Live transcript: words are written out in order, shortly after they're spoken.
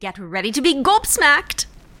Get ready to be gobsmacked.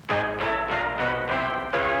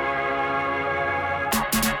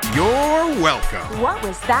 You're welcome. What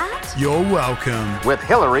was that? You're welcome. With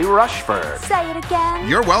Hillary Rushford. Say it again.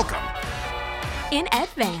 You're welcome. In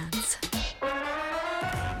advance.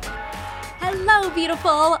 Hello,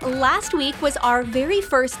 beautiful. Last week was our very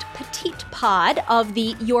first petite pod of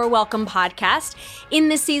the You're Welcome podcast in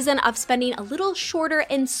this season of spending a little shorter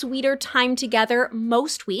and sweeter time together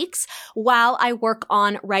most weeks while I work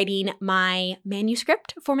on writing my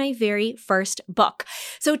manuscript for my very first book.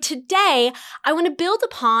 So today, I want to build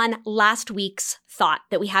upon last week's thought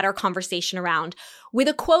that we had our conversation around with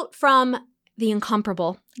a quote from the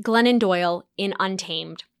incomparable Glennon Doyle in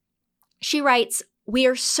Untamed. She writes, "We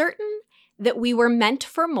are certain that we were meant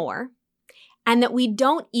for more and that we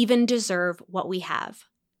don't even deserve what we have.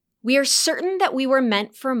 We are certain that we were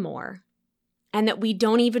meant for more and that we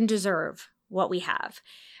don't even deserve what we have."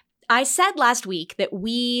 I said last week that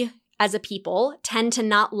we as a people tend to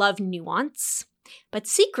not love nuance, but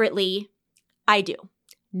secretly, I do.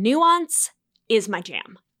 Nuance is my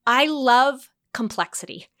jam. I love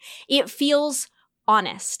complexity. It feels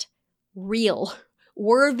honest, real,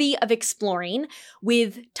 worthy of exploring,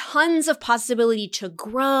 with tons of possibility to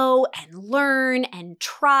grow and learn and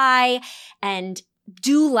try and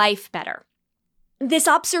do life better. This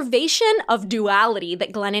observation of duality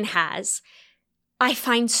that Glennon has, I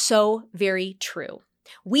find so very true.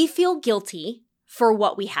 We feel guilty for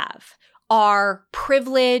what we have. Our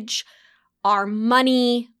privilege, our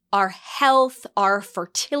money, our health, our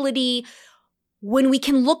fertility, when we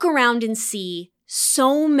can look around and see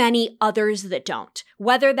so many others that don't.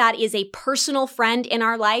 Whether that is a personal friend in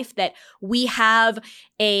our life that we have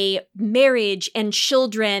a marriage and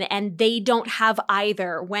children and they don't have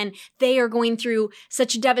either, when they are going through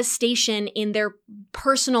such devastation in their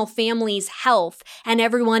personal family's health and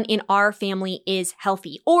everyone in our family is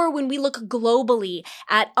healthy. Or when we look globally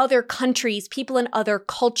at other countries, people in other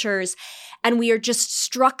cultures, and we are just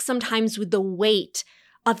struck sometimes with the weight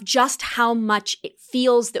of just how much it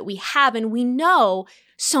feels that we have. And we know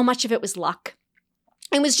so much of it was luck.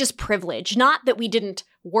 It was just privilege. Not that we didn't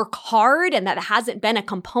work hard and that hasn't been a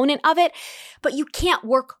component of it, but you can't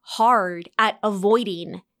work hard at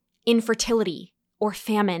avoiding infertility or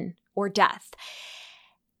famine or death.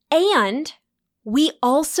 And we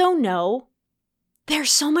also know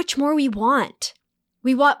there's so much more we want.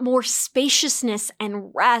 We want more spaciousness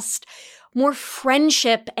and rest, more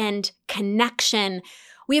friendship and connection.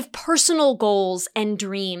 We have personal goals and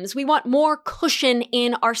dreams. We want more cushion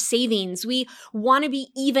in our savings. We want to be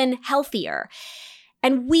even healthier.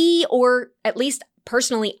 And we, or at least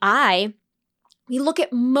personally we look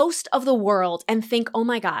at most of the world and think, oh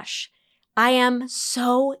my gosh, I am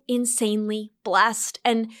so insanely blessed.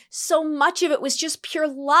 And so much of it was just pure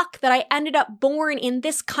luck that I ended up born in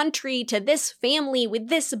this country to this family with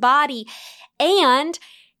this body. And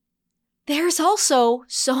there's also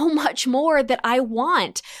so much more that I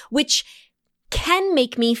want, which can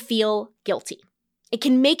make me feel guilty. It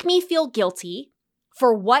can make me feel guilty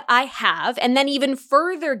for what I have, and then even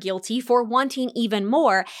further guilty for wanting even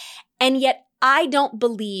more. And yet I don't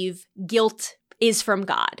believe guilt is from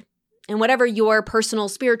God. And whatever your personal,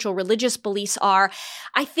 spiritual, religious beliefs are,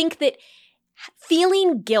 I think that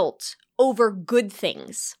feeling guilt over good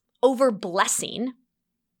things, over blessing,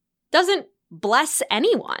 doesn't bless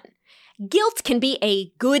anyone. Guilt can be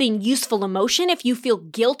a good and useful emotion if you feel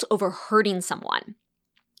guilt over hurting someone.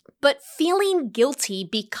 But feeling guilty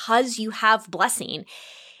because you have blessing,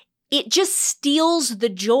 it just steals the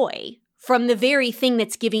joy from the very thing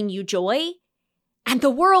that's giving you joy. And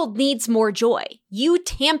the world needs more joy. You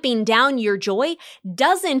tamping down your joy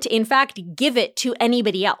doesn't, in fact, give it to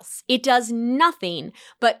anybody else. It does nothing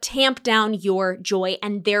but tamp down your joy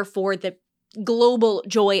and therefore the global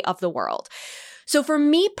joy of the world. So for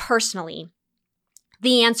me personally,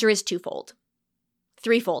 the answer is threefold,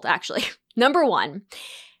 actually. Number one,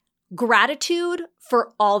 gratitude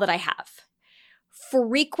for all that I have.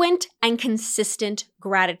 Frequent and consistent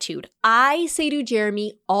gratitude. I say to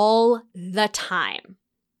Jeremy all the time,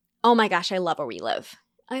 oh my gosh, I love where we live.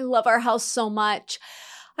 I love our house so much.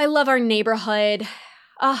 I love our neighborhood.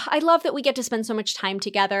 I love that we get to spend so much time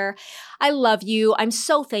together. I love you. I'm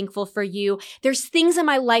so thankful for you. There's things in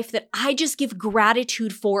my life that I just give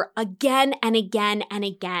gratitude for again and again and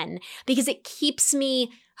again because it keeps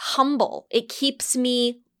me humble. It keeps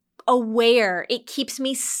me aware. It keeps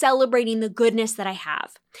me celebrating the goodness that I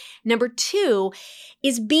have. Number two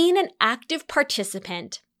is being an active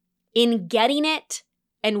participant in getting it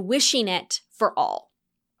and wishing it for all.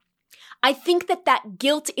 I think that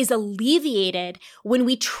guilt is alleviated when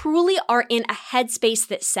we truly are in a headspace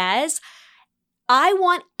that says, I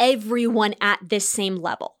want everyone at this same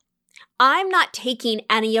level. I'm not taking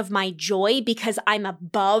any of my joy because I'm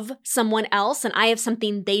above someone else and I have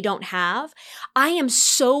something they don't have. I am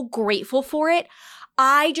so grateful for it.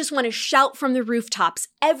 I just want to shout from the rooftops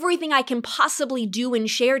everything I can possibly do and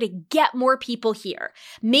share to get more people here.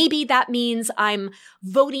 Maybe that means I'm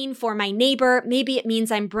voting for my neighbor. Maybe it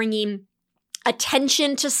means I'm bringing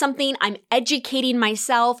attention to something. I'm educating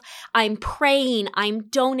myself. I'm praying. I'm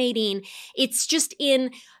donating. It's just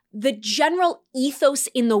in the general ethos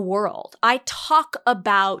in the world. I talk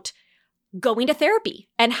about going to therapy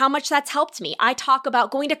and how much that's helped me. I talk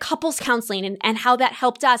about going to couples counseling and how that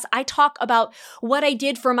helped us. I talk about what I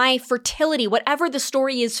did for my fertility, whatever the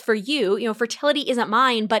story is for you. You know, fertility isn't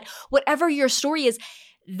mine, but whatever your story is,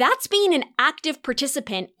 that's being an active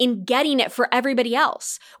participant in getting it for everybody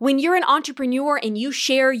else. When you're an entrepreneur and you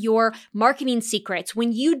share your marketing secrets,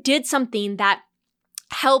 when you did something that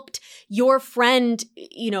helped your friend,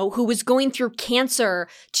 who was going through cancer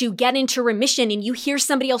to get into remission and you hear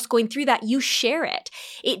somebody else going through that, you share it.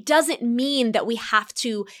 It doesn't mean that we have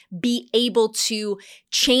to be able to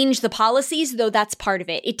change the policies, though that's part of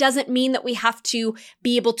it. It doesn't mean that we have to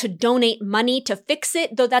be able to donate money to fix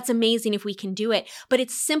it, though that's amazing if we can do it. But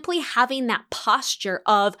it's simply having that posture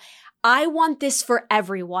of, I want this for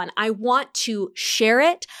everyone. I want to share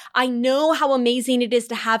it. I know how amazing it is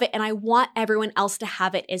to have it, and I want everyone else to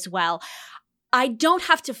have it as well. I don't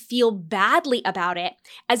have to feel badly about it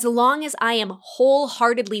as long as I am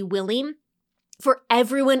wholeheartedly willing for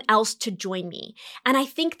everyone else to join me. And I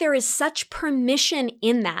think there is such permission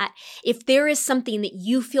in that. If there is something that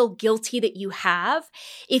you feel guilty that you have,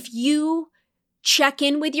 if you check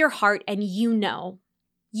in with your heart and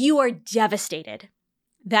you are devastated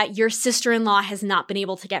that your sister-in-law has not been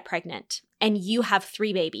able to get pregnant and you have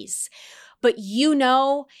 3 babies, but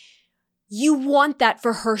you want that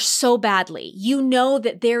for her so badly. You know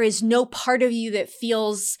that there is no part of you that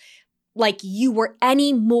feels like you were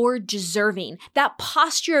any more deserving. That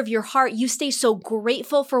posture of your heart, you stay so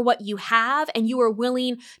grateful for what you have and you are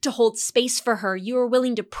willing to hold space for her. You are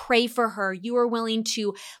willing to pray for her. You are willing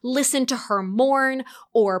to listen to her mourn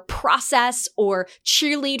or process or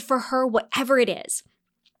cheerlead for her, whatever it is.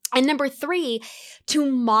 And number 3,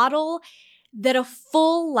 to model that a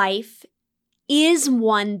full life is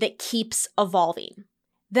one that keeps evolving,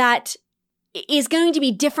 that is going to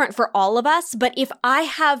be different for all of us. But if I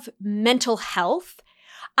have mental health,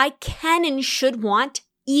 I can and should want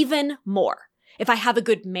even more. If I have a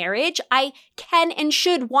good marriage, I can and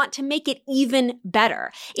should want to make it even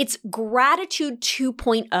better. It's gratitude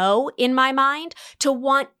 2.0 in my mind to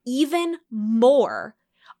want even more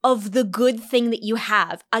of the good thing that you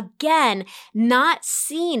have. Again, not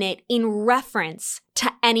seeing it in reference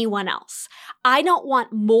to anyone else. I don't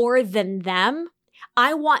want more than them.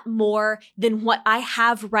 I want more than what I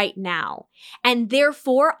have right now. And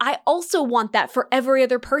therefore, I also want that for every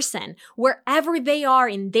other person, wherever they are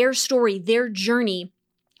in their story, their journey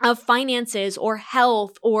of finances or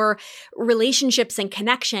health or relationships and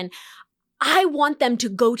connection. I want them to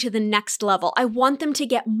go to the next level. I want them to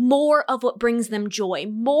get more of what brings them joy,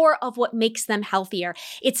 more of what makes them healthier.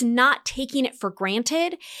 It's not taking it for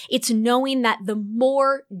granted. It's knowing that the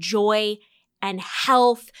more joy and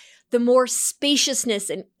health, the more spaciousness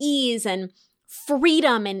and ease and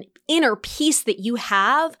freedom and inner peace that you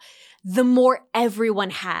have, the more everyone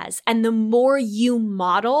has. And the more you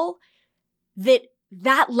model that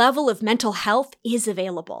level of mental health is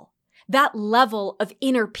available. That level of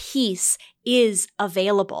inner peace is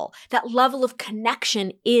available. That level of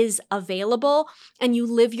connection is available, and you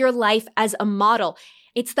live your life as a model.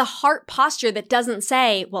 It's the heart posture that doesn't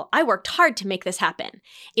say, well, I worked hard to make this happen.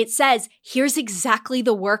 It says, here's exactly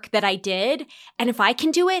the work that I did, and if I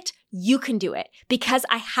can do it, you can do it, because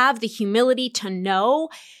I have the humility to know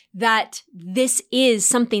that this is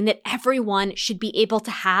something that everyone should be able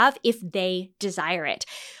to have if they desire it.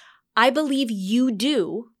 I believe you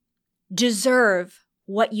do deserve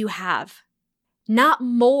what you have, not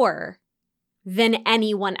more than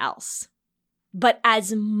anyone else, but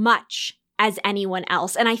as much as anyone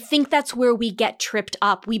else. And I think that's where we get tripped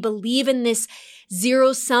up. We believe in this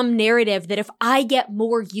zero-sum narrative that if I get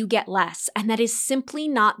more, you get less. And that is simply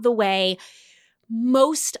not the way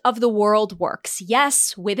most of the world works.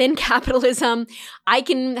 Yes, within capitalism, I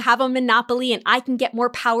can have a monopoly and I can get more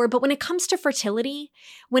power. But when it comes to fertility,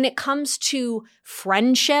 when it comes to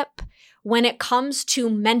friendship, when it comes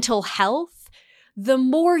to mental health, the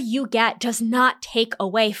more you get does not take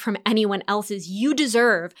away from anyone else's. You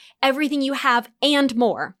deserve everything you have and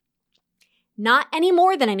more. Not any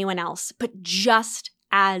more than anyone else, but just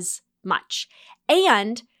as much.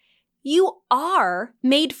 And you are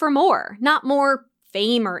made for more, not more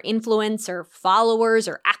fame or influence or followers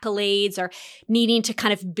or accolades or needing to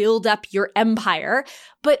kind of build up your empire,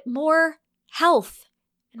 but more health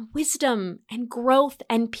and wisdom and growth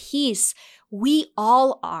and peace. We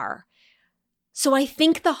all are. So I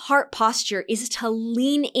think the heart posture is to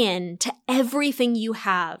lean in to everything you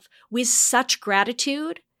have with such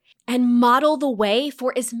gratitude and model the way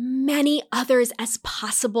for as many others as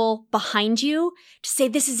possible behind you to say,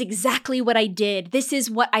 this is exactly what I did. This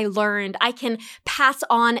is what I learned. I can pass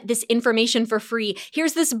on this information for free.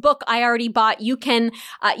 Here's this book I already bought. You can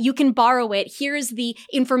borrow it. Here's the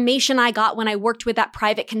information I got when I worked with that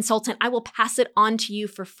private consultant. I will pass it on to you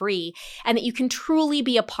for free. And that you can truly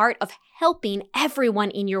be a part of helping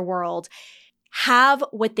everyone in your world have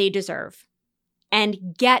what they deserve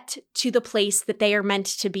and get to the place that they are meant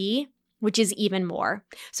to be, which is even more.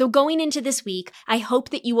 So going into this week, I hope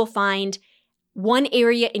that you will find one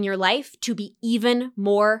area in your life to be even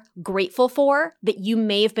more grateful for, that you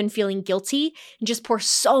may have been feeling guilty, and just pour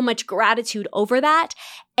so much gratitude over that.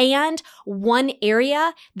 And one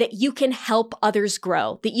area that you can help others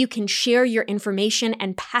grow, that you can share your information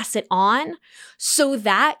and pass it on so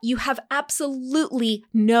that you have absolutely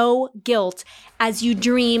no guilt as you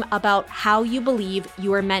dream about how you believe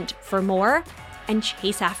you are meant for more and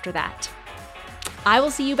chase after that. I will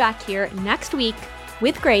see you back here next week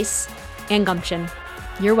with grace and gumption.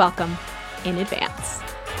 You're welcome in advance.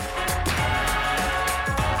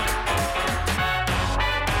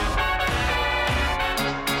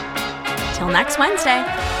 Till next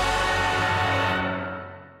Wednesday.